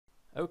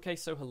Okay,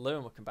 so hello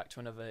and welcome back to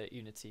another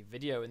Unity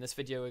video. In this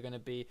video we're going to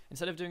be,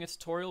 instead of doing a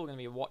tutorial, we're going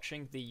to be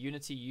watching the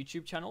Unity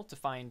YouTube channel to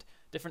find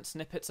different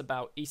snippets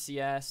about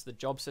ECS, the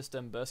job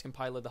system, burst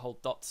compiler, the whole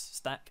dots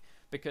stack,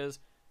 because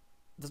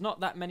there's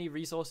not that many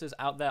resources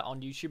out there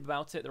on YouTube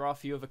about it. There are a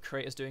few other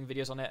creators doing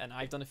videos on it, and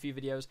I've done a few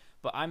videos,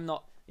 but I'm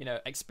not,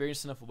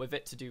 experienced enough with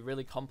it to do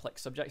really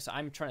complex subjects. So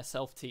I'm trying to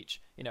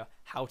self-teach,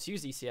 how to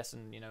use ECS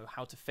and,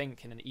 how to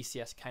think in an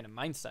ECS kind of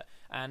mindset.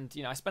 And,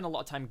 I spend a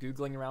lot of time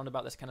Googling around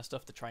about this kind of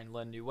stuff to try and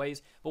learn new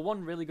ways. But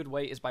one really good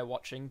way is by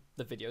watching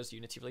the videos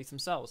Unity release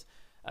themselves.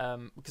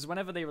 Because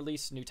whenever they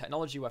release new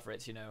technology, whether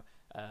it's,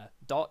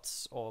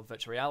 dots or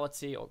virtual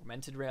reality,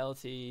 augmented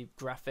reality,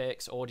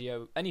 graphics,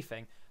 audio,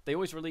 anything, they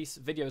always release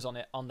videos on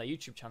it on their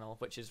YouTube channel,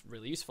 which is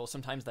really useful.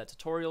 Sometimes they're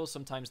tutorials,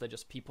 sometimes they're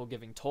just people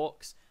giving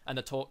talks, and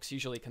the talks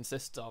usually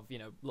consist of,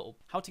 little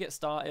how to get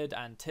started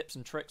and tips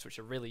and tricks, which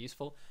are really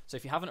useful. So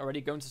if you haven't already,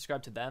 go and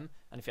subscribe to them,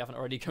 and if you haven't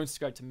already, go and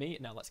subscribe to me.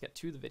 Now let's get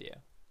to the video.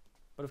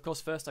 But of course,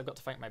 first I've got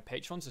to thank my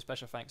patrons, so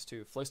special thanks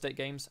to Flowstate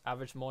Games,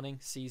 Average Morning,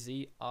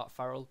 CZ, Art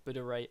Farrell,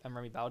 Buddha Ray, and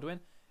Remy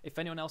Baldwin. If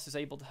anyone else is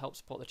able to help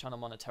support the channel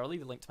monetarily,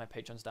 the link to my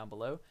patrons down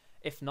below.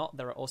 If not,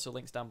 there are also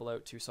links down below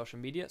to social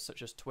media,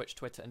 such as Twitch,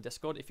 Twitter, and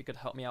Discord. If you could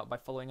help me out by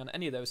following on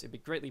any of those, it'd be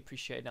greatly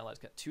appreciated. Now let's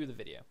get to the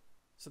video.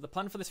 So the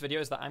plan for this video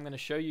is that I'm going to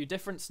show you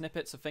different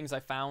snippets of things I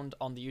found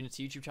on the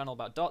Unity YouTube channel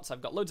about dots.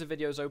 I've got loads of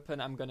videos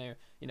open. I'm going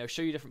to,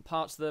 show you different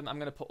parts of them. I'm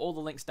going to put all the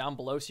links down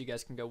below so you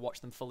guys can go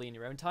watch them fully in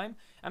your own time.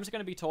 I'm just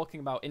going to be talking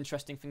about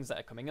interesting things that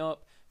are coming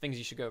up, things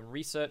you should go and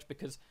research,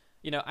 because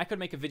I could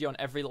make a video on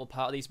every little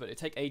part of these, but it'd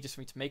take ages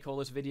for me to make all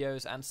those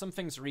videos, and some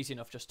things are easy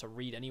enough just to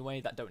read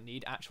anyway that don't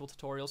need actual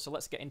tutorials. So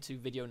let's get into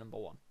video number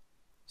one.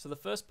 So the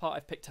first part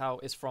I've picked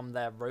out is from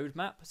their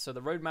roadmap. So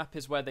the roadmap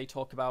is where they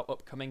talk about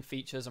upcoming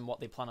features and what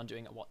they plan on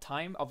doing at what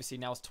time. Obviously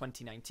now it's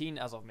 2019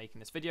 as of making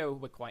this video.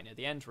 We're quite near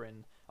the end. We're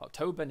in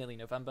October, nearly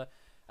November.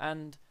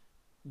 And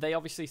they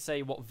obviously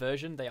say what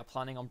version they are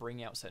planning on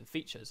bringing out certain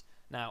features.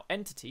 Now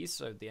entities,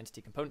 so the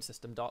entity component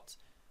system dots,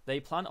 they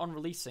plan on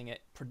releasing it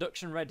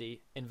production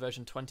ready in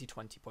version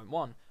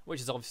 2020.1, which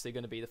is obviously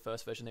going to be the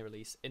first version they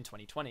release in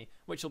 2020,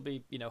 which will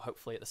be,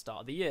 hopefully at the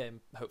start of the year,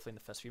 hopefully in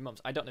the first few months.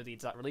 I don't know the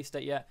exact release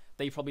date yet.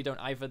 They probably don't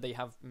either. They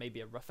have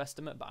maybe a rough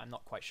estimate, but I'm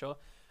not quite sure.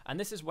 And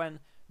this is when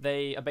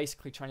they are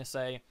basically trying to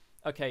say,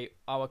 okay,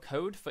 our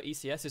code for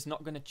ECS is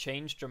not going to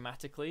change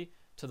dramatically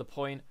to the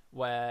point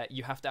where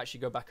you have to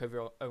actually go back over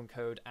your own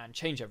code and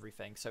change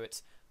everything. So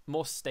it's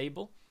more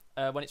stable.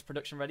 When it's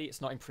production ready, it's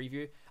not in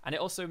preview, and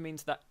it also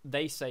means that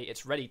they say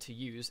it's ready to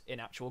use in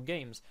actual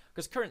games,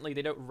 because currently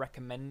they don't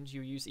recommend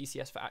you use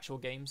ECS for actual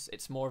games.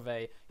 It's more of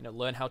a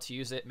learn how to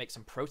use it, make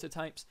some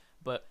prototypes.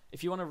 But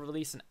if you want to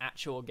release an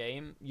actual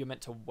game, you're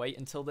meant to wait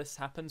until this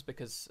happens,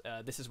 because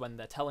this is when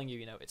they're telling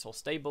you it's all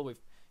stable,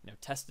 we've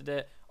tested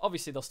it.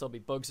 Obviously there'll still be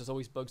bugs, there's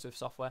always bugs with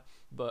software,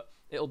 but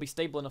it'll be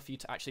stable enough for you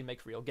to actually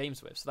make real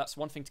games with. So that's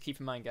one thing to keep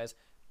in mind, guys.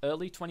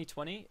 Early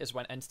 2020 is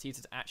when entities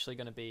is actually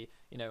going to be,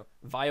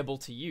 viable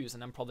to use,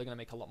 and I'm probably going to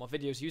make a lot more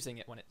videos using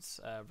it when it's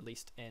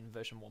released in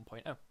version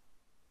 1.0.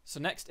 So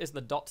next is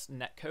the dots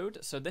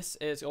netcode. So this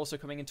is also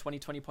coming in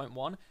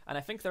 2020.1, and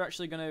I think they're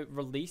actually going to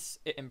release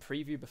it in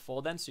preview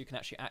before then, so you can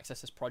actually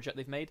access this project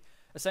they've made.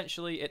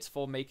 Essentially, it's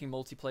for making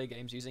multiplayer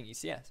games using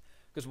ECS.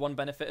 Because one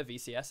benefit of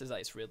ECS is that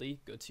it's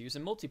really good to use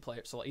in multiplayer.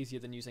 It's a lot easier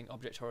than using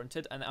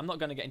object-oriented, and I'm not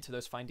going to get into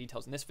those fine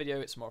details in this video.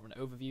 It's more of an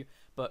overview,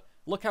 but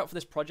look out for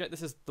this project.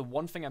 This is the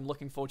one thing I'm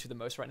looking forward to the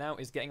most right now,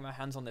 is getting my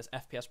hands on this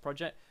FPS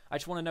project. I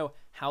just want to know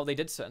how they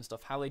did certain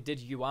stuff, how they did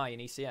UI in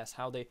ECS,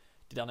 how they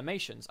did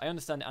animations. I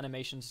understand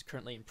animations is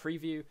currently in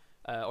preview,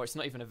 or it's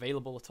not even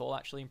available at all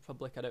actually in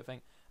public, I don't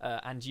think.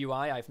 And UI,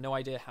 I have no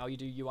idea how you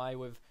do UI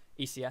with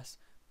ECS.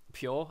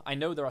 Pure. I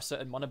know there are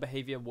certain mono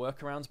behavior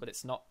workarounds, but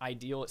it's not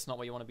ideal. It's not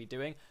what you want to be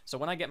doing. So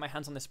when I get my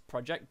hands on this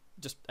project,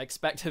 just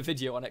expect a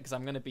video on it, because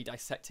I'm going to be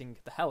dissecting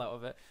the hell out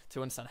of it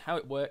to understand how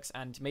it works,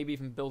 and maybe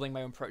even building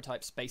my own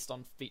prototypes based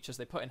on features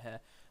they put in here.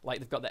 Like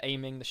they've got the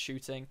aiming, the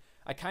shooting.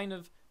 I kind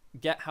of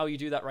get how you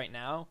do that right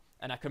now,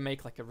 and I could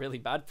make like a really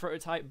bad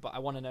prototype, but I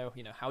want to know,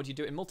 how do you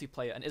do it in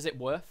multiplayer, and is it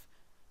worth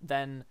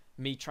then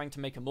me trying to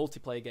make a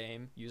multiplayer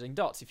game using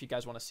dots? If you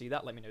guys want to see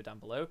that, let me know down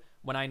below.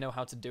 When I know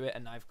how to do it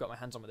and I've got my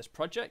hands on with this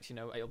project,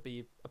 it'll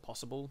be a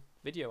possible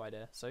video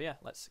idea. So yeah,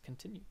 let's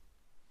continue.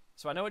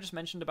 So I know I just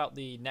mentioned about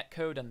the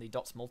netcode and the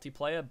dots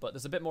multiplayer, but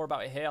there's a bit more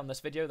about it here on this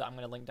video that I'm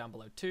going to link down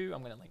below too.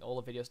 I'm going to link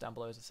all the videos down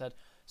below, as I said.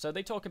 So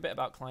they talk a bit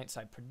about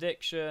client-side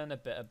prediction, a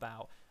bit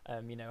about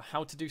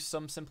how to do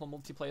some simple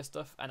multiplayer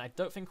stuff, and I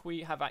don't think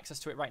we have access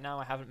to it right now.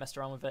 I haven't messed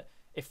around with it.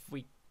 If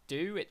we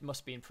do, it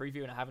must be in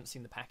preview, and I haven't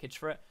seen the package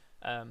for it,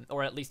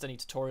 or at least any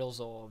tutorials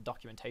or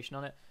documentation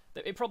on it.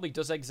 It probably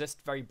does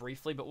exist very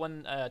briefly, but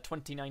when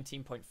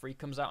 2019.3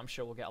 comes out, I'm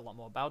sure we'll get a lot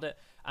more about it.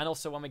 And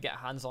also when we get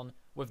hands-on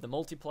with the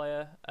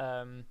multiplayer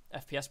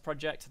FPS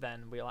project,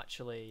 then we'll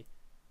actually...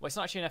 Well, it's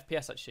not actually an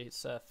FPS, actually.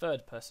 It's a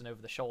third person over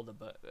the shoulder,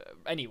 but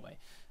anyway.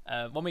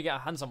 When we get our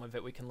hands on with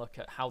it, we can look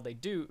at how they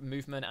do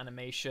movement,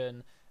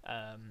 animation,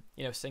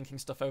 syncing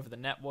stuff over the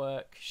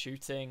network,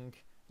 shooting,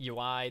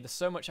 UI. There's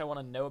so much I want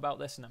to know about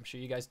this, and I'm sure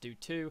you guys do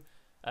too.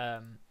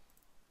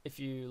 if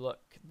you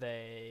look,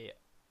 they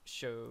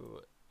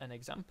show an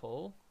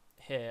example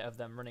here of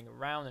them running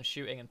around and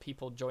shooting and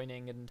people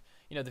joining, and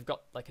you know, they've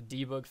got like a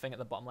debug thing at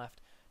the bottom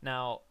left.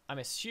 Now, I'm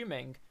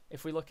assuming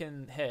if we look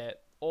in here,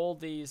 all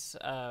these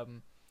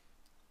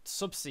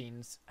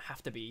subscenes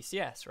have to be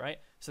ECS, right?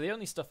 So the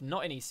only stuff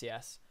not in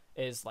ECS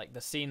is like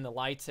the scene, the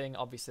lighting.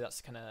 Obviously,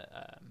 that's kind of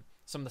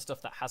some of the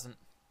stuff that hasn't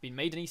been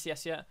made in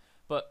ECS yet.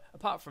 But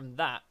apart from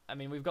that, I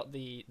mean, we've got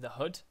the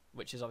HUD,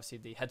 which is obviously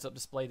the heads-up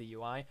display, the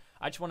UI.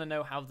 I just want to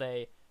know how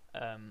they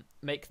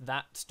make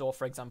that store,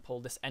 for example,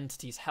 this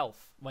entity's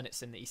health when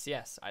it's in the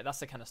ECS. That's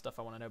the kind of stuff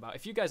I want to know about.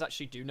 If you guys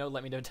actually do know,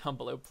 let me know down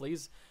below,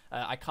 please.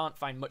 I can't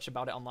find much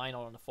about it online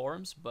or on the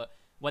forums, but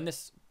when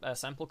this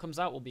sample comes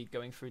out, we'll be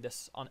going through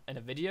this in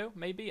a video,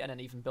 maybe, and then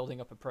even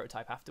building up a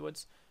prototype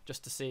afterwards,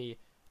 just to see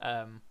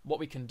what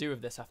we can do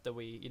with this after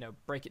we, you know,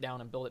 break it down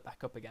and build it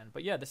back up again.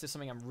 But yeah, this is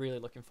something I'm really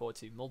looking forward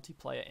to,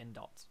 multiplayer in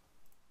dots.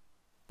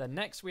 Then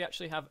next, we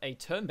actually have a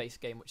turn-based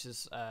game, which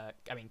is, I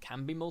mean,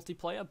 can be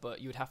multiplayer,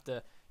 but you would have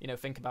to, you know,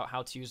 think about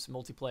how to use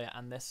multiplayer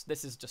and this.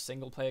 This is just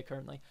single player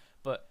currently,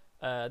 but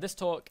this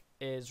talk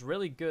is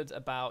really good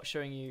about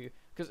showing you,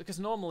 because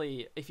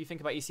normally, if you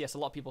think about ECS, a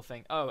lot of people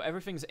think, oh,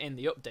 everything's in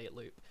the update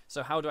loop.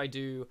 So how do I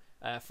do,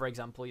 for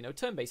example, you know,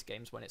 turn-based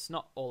games when it's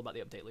not all about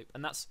the update loop?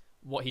 And that's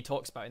what he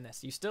talks about in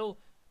this. You still,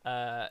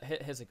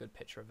 here's a good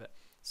picture of it.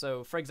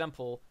 So, for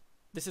example,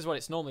 this is what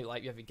it's normally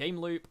like. You have a game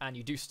loop and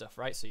you do stuff,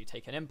 right? So you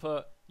take an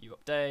input, you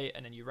update,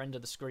 and then you render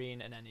the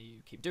screen, and then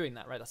you keep doing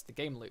that, right? That's the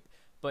game loop.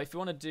 But if you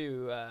want to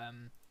do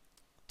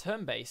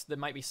turn-based, there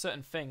might be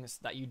certain things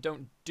that you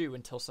don't do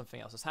until something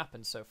else has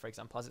happened. So, for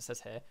example, as it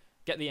says here,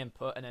 get the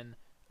input, and then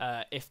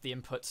if the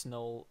input's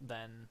null,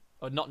 then,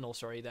 or not null,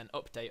 sorry, then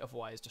update,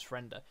 otherwise just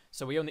render.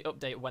 So we only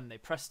update when they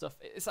press stuff.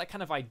 It's that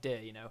kind of idea,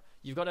 you know?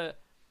 You've got to...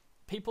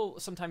 People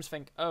sometimes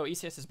think, oh,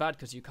 ECS is bad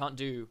because you can't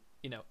do,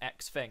 you know,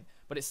 X thing.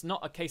 But it's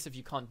not a case of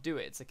you can't do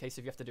it. It's a case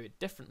of you have to do it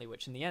differently,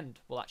 which in the end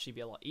will actually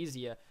be a lot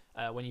easier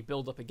when you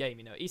build up a game.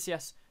 You know,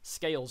 ECS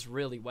scales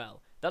really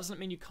well. That doesn't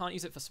mean you can't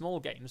use it for small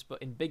games,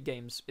 but in big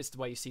games, it's the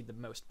way you see the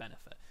most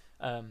benefit.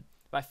 But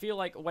I feel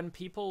like when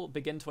people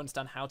begin to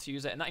understand how to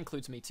use it, and that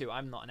includes me too,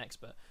 I'm not an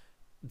expert,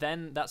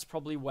 then that's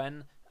probably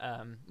when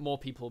more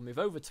people move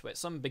over to it.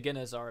 Some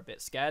beginners are a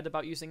bit scared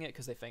about using it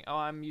because they think, oh,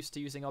 I'm used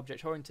to using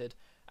object-oriented.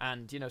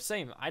 And, you know,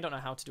 same, I don't know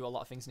how to do a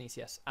lot of things in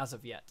ECS as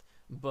of yet.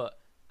 But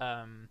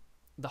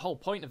the whole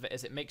point of it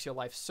is it makes your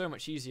life so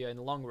much easier in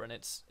the long run.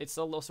 It's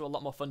also a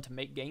lot more fun to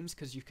make games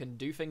because you can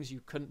do things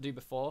you couldn't do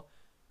before.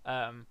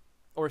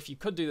 Or if you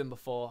could do them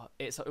before,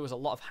 it was a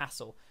lot of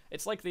hassle.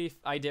 It's like the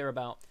idea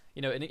about,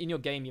 you know, in your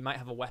game, you might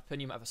have a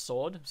weapon, you might have a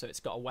sword, so it's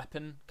got a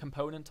weapon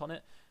component on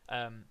it.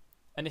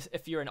 And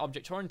if you're an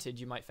object-oriented,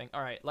 you might think,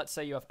 all right, let's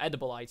say you have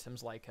edible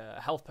items like a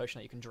health potion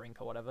that you can drink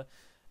or whatever,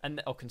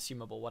 or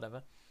consumable,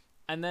 whatever.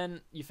 And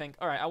then you think,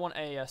 all right, I want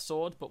a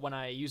sword, but when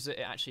I use it,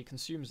 it actually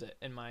consumes it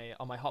on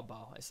my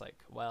hotbar. It's like,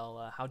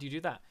 well, how do you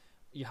do that?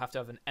 You have to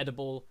have an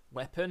edible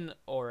weapon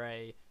or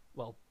a,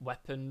 well,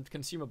 weapon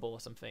consumable or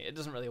something. It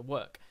doesn't really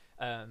work.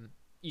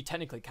 You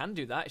technically can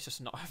do that. It's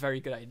just not a very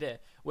good idea.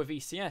 With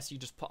ECS, you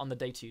just put on the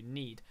data you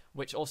need,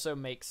 which also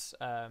makes...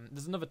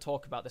 there's another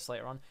talk about this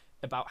later on,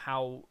 about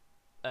how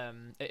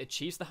it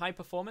achieves the high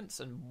performance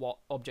and what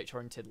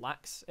object-oriented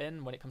lacks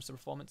in when it comes to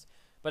performance.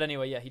 But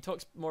anyway, yeah, he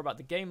talks more about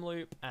the game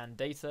loop and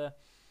data,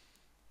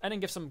 and then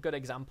gives some good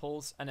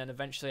examples, and then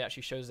eventually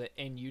actually shows it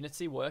in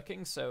Unity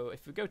working. So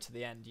if we go to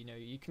the end, you know,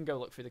 you can go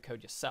look through the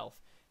code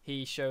yourself.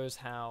 He shows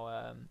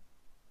how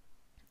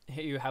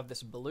here you have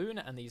this balloon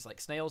and these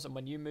like snails, and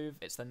when you move,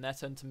 it's then their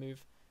turn to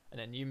move, and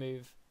then you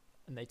move,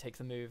 and they take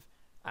the move.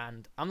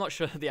 And I'm not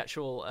sure the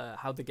actual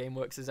how the game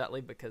works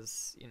exactly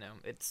because, you know,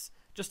 it's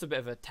just a bit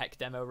of a tech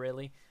demo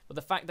really. But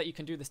the fact that you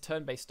can do this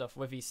turn-based stuff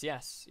with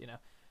ECS, you know,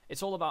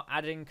 it's all about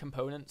adding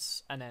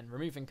components and then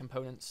removing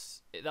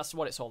components. That's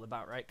what it's all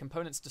about, right?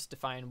 Components just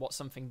define what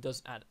something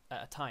does at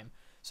a time.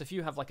 So if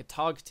you have like a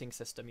targeting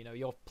system, you know,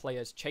 your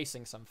player's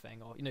chasing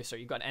something, or, you know, so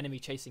you've got an enemy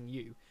chasing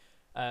you,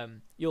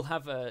 you'll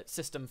have a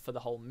system for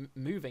the whole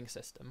moving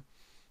system.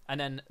 And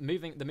then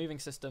the moving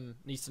system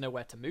needs to know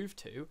where to move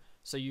to,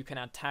 so you can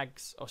add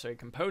tags, or sorry,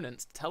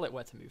 components to tell it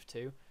where to move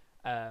to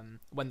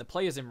when the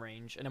player's in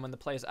range, and then when the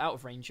player's out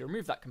of range, you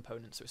remove that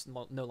component so it's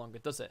no longer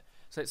does it.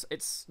 So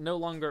it's no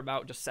longer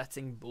about just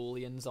setting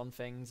booleans on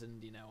things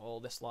and, you know, all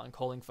this lot and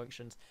calling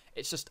functions.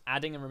 It's just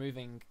adding and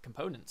removing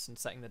components and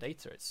setting the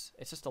data. It's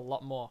just a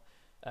lot more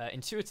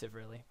intuitive,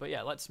 really. But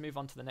yeah, let's move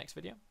on to the next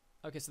video.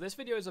 Okay, so this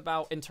video is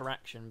about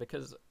interaction,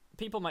 because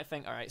people might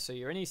think, all right, so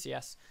you're in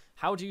ECS,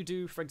 how do you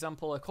do, for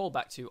example, a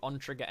callback to on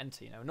trigger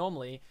enter? You know,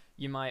 normally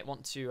you might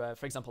want to,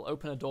 for example,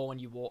 open a door when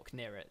you walk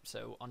near it.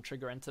 So on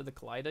trigger enter the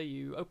collider,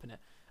 you open it.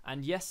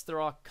 And yes,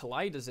 there are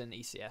colliders in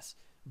ECS,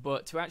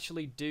 but to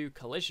actually do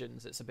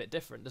collisions, it's a bit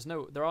different.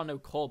 There are no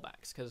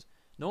callbacks, because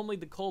normally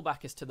the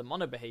callback is to the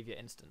monobehavior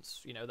instance,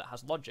 you know, that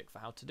has logic for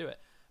how to do it.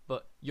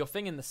 But your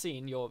thing in the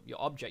scene, your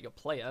object, your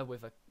player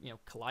with a, you know,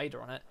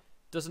 collider on it,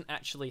 doesn't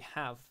actually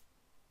have,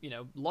 you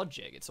know,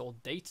 logic. It's all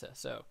data.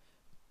 So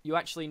you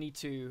actually need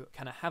to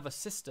kind of have a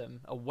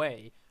system, a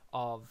way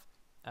of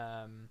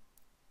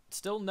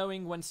still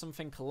knowing when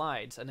something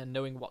collides and then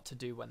knowing what to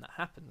do when that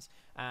happens.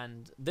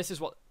 And that's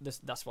what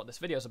this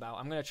video is about.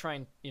 I'm going to try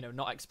and,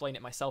 not explain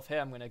it myself here.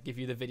 I'm going to give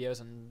you the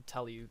videos and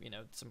tell you,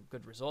 some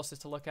good resources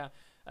to look at.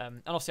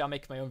 And obviously I'll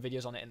make my own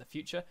videos on it in the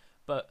future,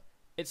 but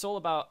it's all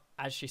about,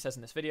 as she says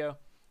in this video,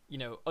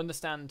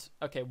 understand,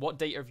 okay, what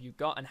data have you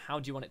got and how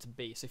do you want it to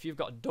be? So if you've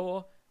got a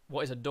door,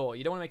 what is a door?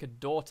 You don't want to make a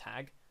door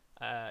tag,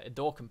 a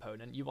door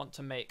component. You want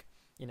to make,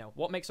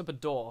 what makes up a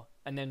door,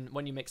 and then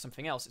when you make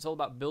something else, it's all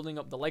about building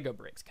up the Lego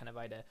bricks kind of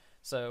idea.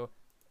 So,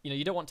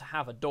 you don't want to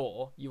have a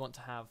door. You want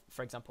to have,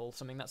 for example,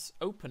 something that's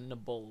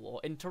openable or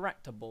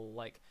interactable.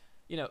 Like,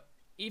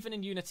 even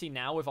in Unity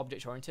now with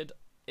object-oriented,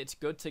 it's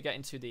good to get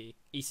into the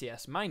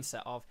ECS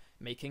mindset of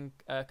making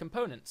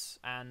components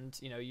and,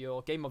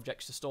 your game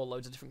objects to store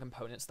loads of different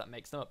components that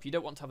makes them up. You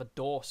don't want to have a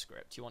door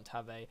script. You want to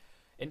have a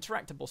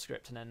interactable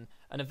script and then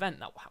an event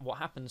that what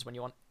happens when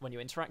you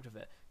interact with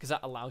it, because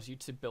that allows you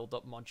to build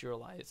up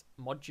modularize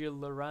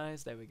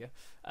there we go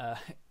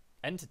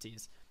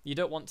entities. You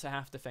don't want to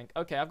have to think,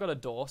 okay, I've got a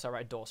door, so I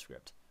write a door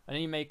script, and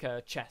then you make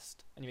a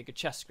chest and you make a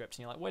chest script,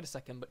 and you're like, wait a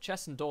second, but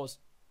chests and doors,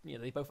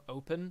 they both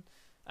open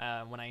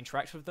when I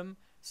interact with them,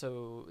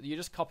 so you're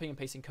just copying and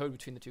pasting code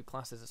between the two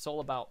classes. It's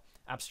all about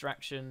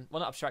abstraction,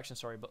 well, not abstraction,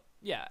 sorry, but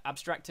yeah,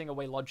 abstracting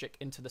away logic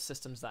into the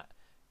systems that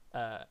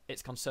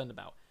it's concerned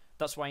about.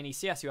 That's why in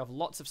ECS you have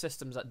lots of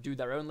systems that do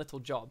their own little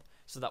job,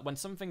 so that when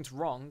something's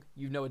wrong,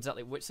 you know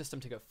exactly which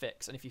system to go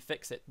fix. And if you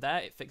fix it there,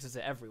 it fixes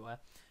it everywhere.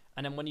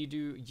 And then when you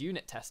do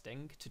unit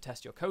testing to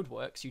test your code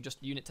works, you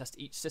just unit test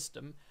each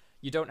system.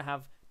 You don't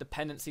have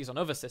dependencies on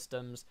other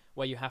systems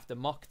where you have to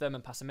mock them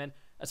and pass them in.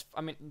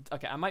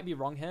 Okay, I might be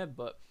wrong here,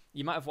 but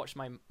you might have watched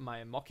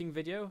my mocking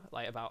video,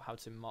 like about how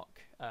to mock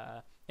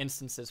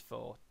instances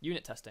for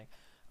unit testing.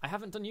 I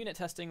haven't done unit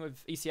testing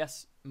with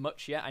ECS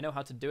much yet. I know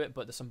how to do it,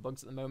 but there's some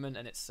bugs at the moment,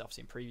 and it's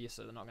obviously in preview,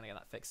 so they're not going to get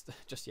that fixed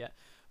just yet.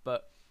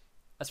 But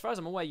as far as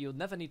I'm aware, you'll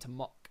never need to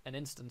mock an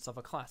instance of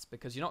a class,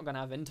 because you're not going to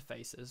have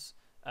interfaces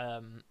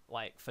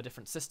like for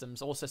different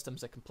systems. All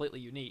systems are completely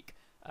unique.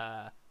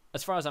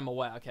 As far as I'm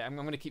aware, okay, I'm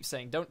going to keep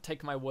saying, don't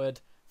take my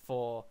word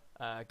for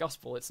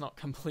gospel. It's not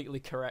completely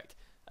correct.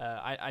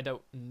 I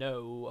don't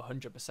know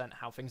 100%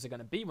 how things are going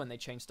to be when they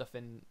change stuff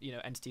in,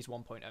 Entities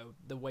 1.0.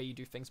 The way you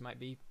do things might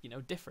be,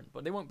 different,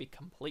 but they won't be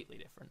completely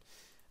different.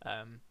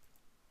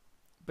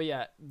 But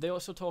yeah, they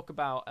also talk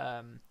about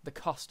the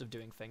cost of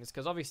doing things,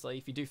 because obviously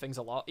if you do things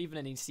a lot, even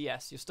in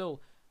ECS, you're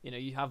still,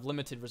 you have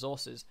limited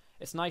resources.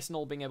 It's nice and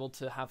all being able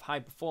to have high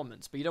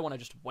performance, but you don't want to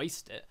just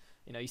waste it.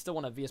 You still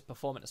want to be as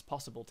performant as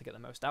possible to get the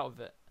most out of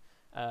it.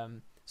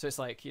 So it's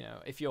like,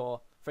 if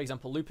you're, for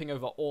example, looping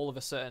over all of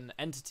a certain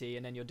entity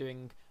and then you're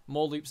doing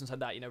more loops inside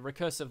that,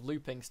 recursive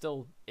looping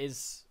still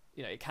is,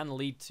 it can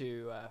lead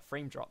to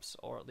frame drops,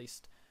 or at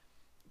least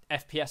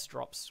FPS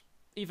drops.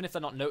 Even if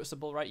they're not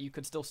noticeable, right, you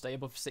could still stay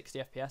above 60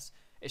 FPS.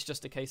 It's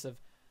just a case of,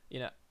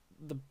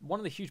 one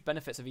of the huge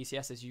benefits of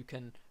ECS is you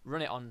can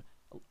run it on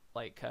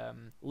like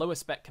lower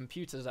spec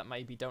computers that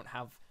maybe don't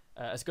have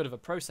as good of a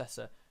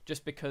processor,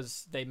 just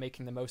because they're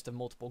making the most of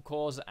multiple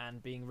cores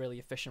and being really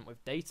efficient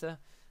with data.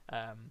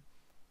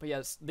 But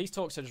yes, these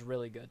talks are just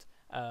really good.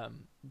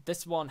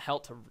 This one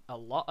helped a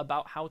lot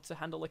about how to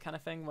handle the kind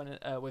of thing when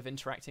with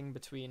interacting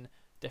between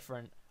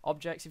different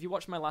objects. If you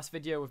watch my last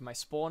video with my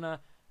spawner,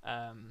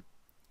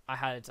 I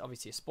had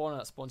obviously a spawner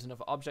that spawns in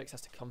other objects,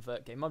 has to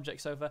convert game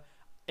objects over.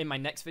 In my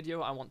next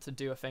video, I want to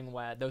do a thing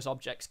where those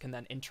objects can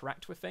then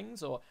interact with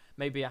things, or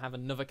maybe I have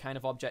another kind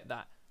of object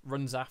that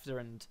runs after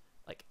and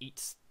like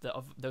eats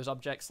those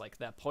objects, like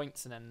their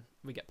points, and then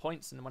we get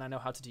points. And when I know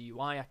how to do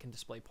UI, I can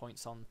display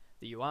points on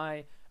the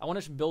UI. I want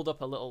to build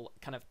up a little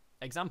kind of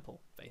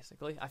example,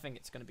 basically. I think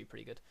it's going to be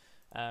pretty good.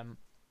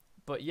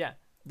 But yeah,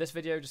 this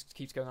video just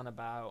keeps going on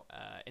about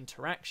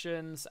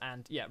interactions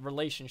and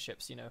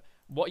relationships.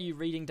 What are you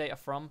reading data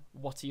from?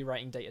 What are you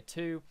writing data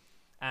to?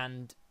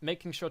 And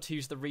making sure to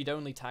use the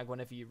read-only tag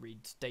whenever you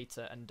read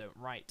data and don't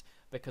write,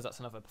 because that's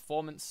another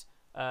performance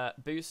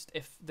boost.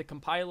 If the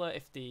compiler,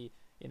 if the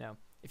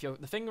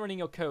thing running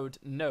your code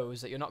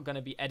knows that you're not going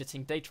to be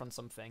editing data on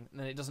something,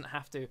 then it doesn't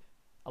have to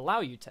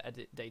allow you to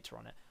edit data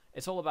on it.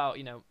 It's all about,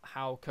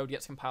 how code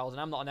gets compiled, and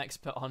I'm not an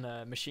expert on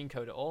machine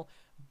code at all,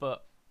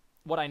 but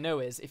what I know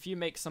is if you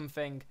make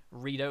something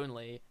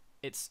read-only,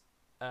 it's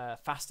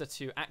faster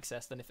to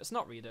access than if it's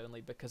not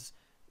read-only, because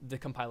the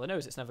compiler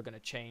knows it's never going to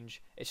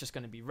change. It's just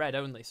going to be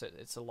read-only, so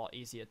it's a lot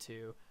easier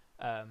to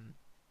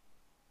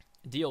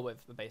deal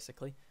with,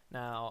 basically.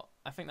 Now,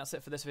 I think that's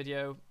it for this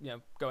video.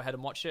 Go ahead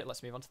and watch it.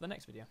 Let's move on to the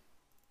next video.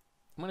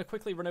 I'm going to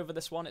quickly run over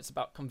this one. It's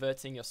about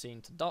converting your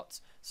scene to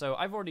dots. So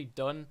I've already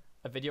done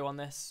a video on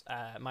this.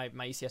 My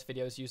ECS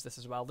videos use this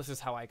as well. This is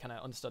how I kind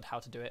of understood how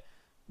to do it.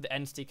 The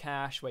entity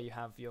cache, where you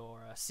have your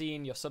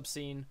scene, your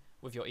subscene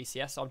with your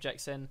ECS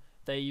objects in.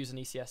 They use an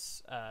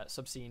ECS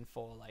subscene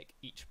for like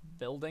each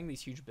building,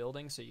 these huge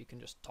buildings, so you can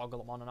just toggle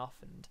them on and off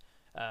and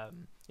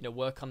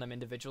work on them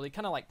individually.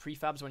 Kind of like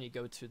prefabs when you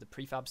go to the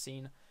prefab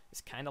scene.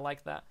 It's kind of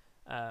like that.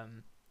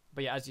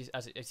 But yeah, as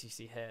you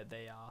see here,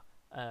 they are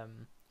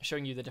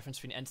showing you the difference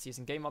between entities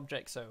and game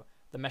objects. So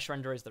the mesh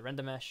renderer is the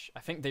render mesh. I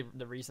think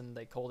the reason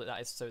they called it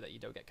that is so that you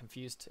don't get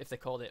confused. If they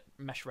called it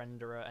mesh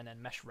renderer and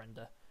then mesh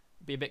render,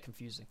 it'd be a bit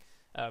confusing.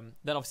 Then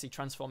obviously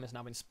transform has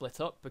now been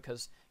split up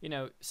because, you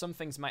know, some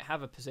things might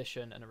have a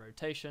position and a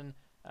rotation.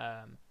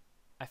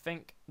 I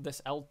think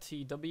this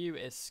LTW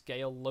is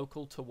scale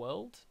local to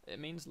world. It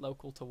means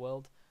local to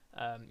world.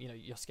 You know,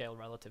 your scale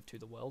relative to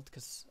the world,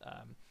 because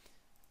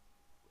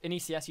in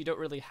ECS you don't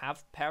really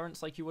have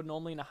parents like you would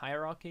normally in a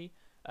hierarchy.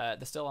 There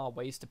still are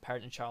ways to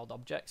parent and child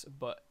objects,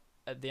 but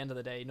at the end of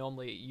the day,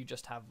 normally you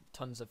just have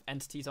tons of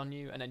entities on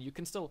you, and then you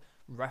can still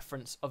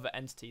reference other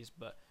entities,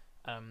 but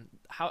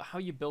how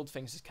you build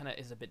things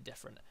is a bit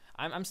different.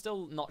 I'm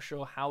still not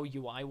sure how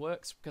UI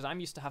works, because I'm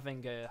used to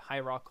having a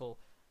hierarchical,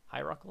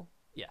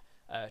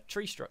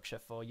 tree structure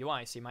for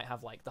UI. So you might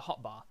have like the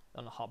hotbar.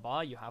 On a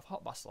hotbar, you have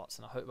hotbar slots,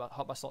 and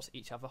hotbar slots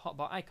each have a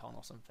hotbar icon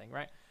or something,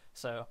 right?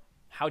 So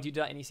how do you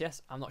do that in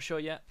ECS? I'm not sure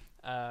yet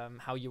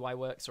how UI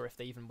works, or if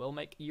they even will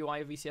make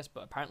UI of ECS,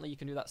 but apparently you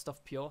can do that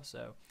stuff pure.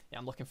 So yeah,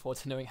 I'm looking forward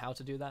to knowing how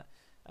to do that.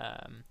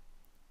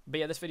 But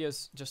yeah, this video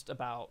is just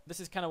about, this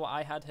is kind of what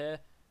I had here.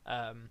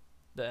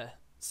 The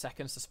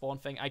seconds to spawn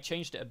thing, I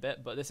changed it a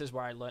bit, but this is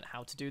where I learned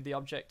how to do the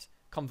object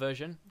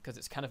conversion, because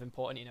it's kind of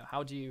important. You know,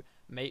 how do you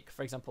make,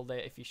 for example,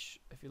 if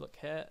you look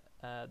here,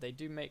 they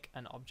do make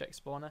an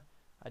object spawner.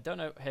 I don't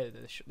know, here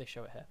they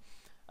show it here.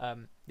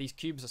 These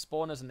cubes are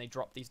spawners, and they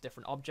drop these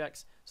different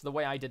objects. So the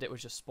way I did it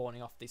was just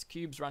spawning off these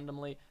cubes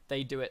randomly.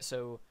 They do it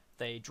so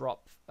they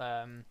drop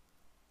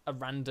a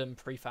random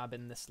prefab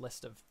in this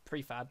list of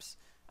prefabs,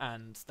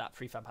 and that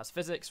prefab has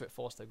physics, so it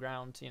falls to the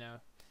ground. You know,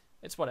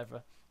 it's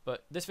whatever.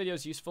 But this video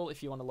is useful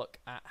if you want to look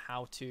at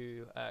how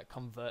to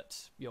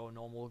convert your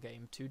normal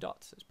game to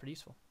dots. It's pretty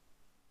useful.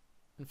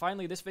 And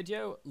finally, this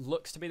video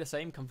looks to be the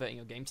same, converting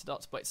your game to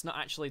dots, but it's not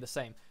actually the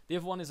same. The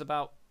other one is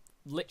about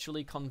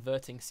literally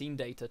converting scene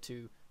data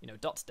to, you know,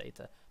 dots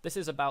data. This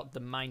is about the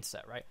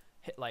mindset, right?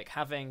 Like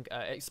having,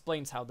 it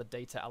explains how the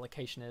data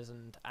allocation is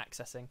and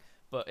accessing,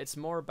 but it's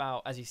more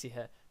about, as you see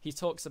here, he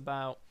talks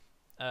about,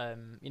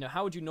 you know,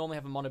 how would you normally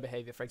have a mono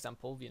behavior, for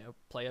example, you know,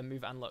 player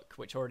move and look,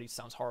 which already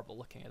sounds horrible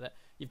looking at it.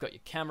 You've got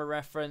your camera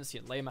reference,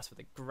 your layer mask for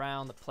the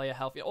ground, the player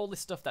health, all this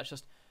stuff that's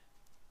just,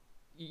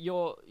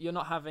 you're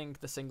not having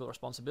the single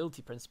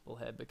responsibility principle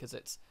here, because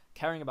it's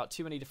caring about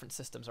too many different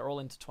systems are all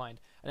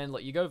intertwined. And then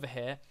look, you go over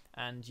here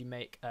and you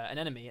make an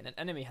enemy, and an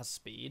enemy has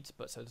speed,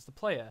 but so does the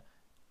player,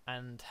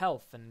 and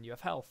health, and you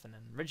have health, and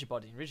then rigid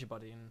body,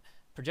 and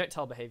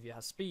projectile behavior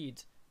has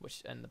speed,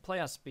 and the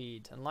player has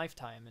speed and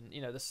lifetime, and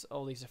you know, this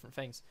all these different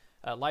things.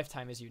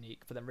 Lifetime is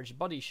unique, but then rigid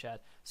body is shared.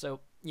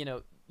 So you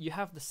know, you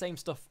have the same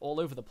stuff all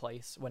over the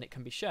place when it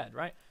can be shared,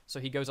 right? So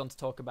he goes on to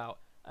talk about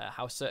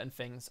how certain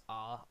things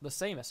are the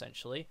same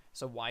essentially.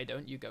 So why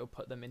don't you go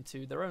put them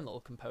into their own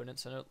little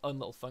components and own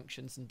little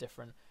functions and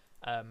different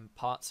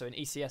parts? So in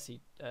ECS,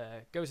 he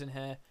goes in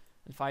here,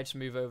 and if I just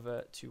move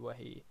over to where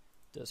he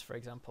does, for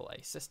example,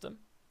 a system.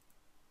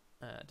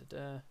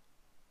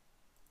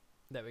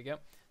 There we go.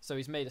 So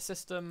he's made a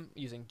system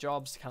using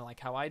jobs, kind of like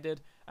how I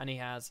did, and he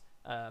has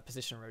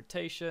position and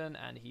rotation,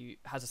 and he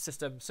has a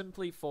system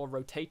simply for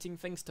rotating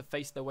things to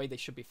face the way they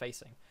should be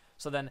facing.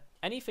 So then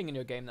anything in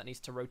your game that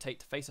needs to rotate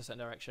to face a certain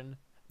direction,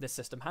 this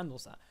system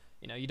handles that.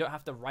 You know, you don't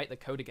have to write the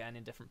code again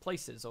in different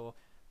places, or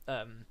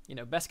you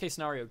know, best case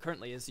scenario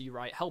currently is you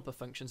write helper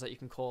functions that you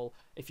can call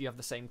if you have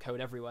the same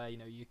code everywhere. You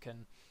know, you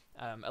can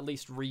at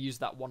least reuse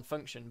that one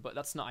function, but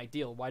that's not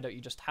ideal. Why don't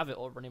you just have it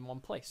all run in one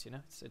place? You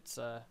know, it's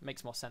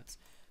makes more sense.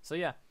 So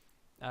yeah,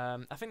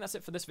 I think that's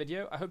it for this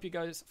video. I hope you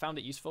guys found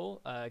it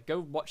useful. Go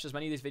watch as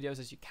many of these videos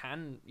as you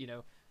can. You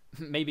know,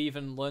 maybe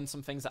even learn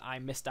some things that I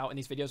missed out in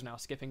these videos now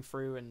skipping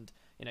through, and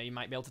you know, you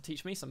might be able to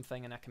teach me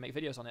something and I can make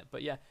videos on it.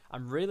 But yeah,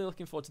 I'm really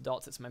looking forward to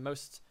dots. It's my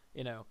most,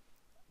 you know,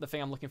 the thing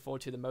I'm looking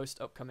forward to the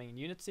most upcoming in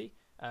Unity.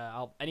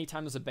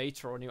 Anytime there's a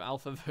beta or a new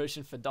alpha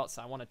version for dots,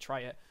 I want to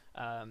try it.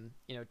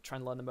 You know, try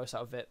and learn the most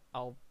out of it.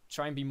 I'll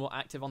try and be more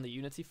active on the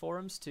Unity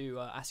forums to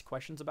ask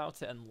questions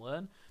about it and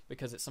learn,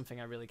 because it's something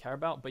I really care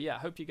about. But yeah, I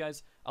hope you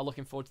guys are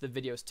looking forward to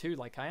the videos too,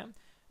 like I am.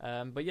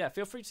 But yeah,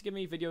 feel free to give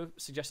me video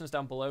suggestions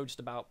down below, just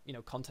about, you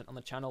know, content on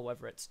the channel,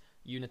 whether it's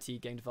Unity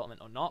game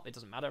development or not. It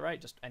doesn't matter, right?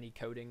 Just any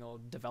coding or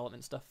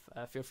development stuff.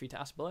 Feel free to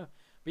ask below.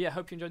 But yeah, I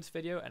hope you enjoyed this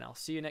video, and I'll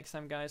see you next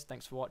time, guys.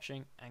 Thanks for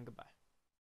watching, and goodbye.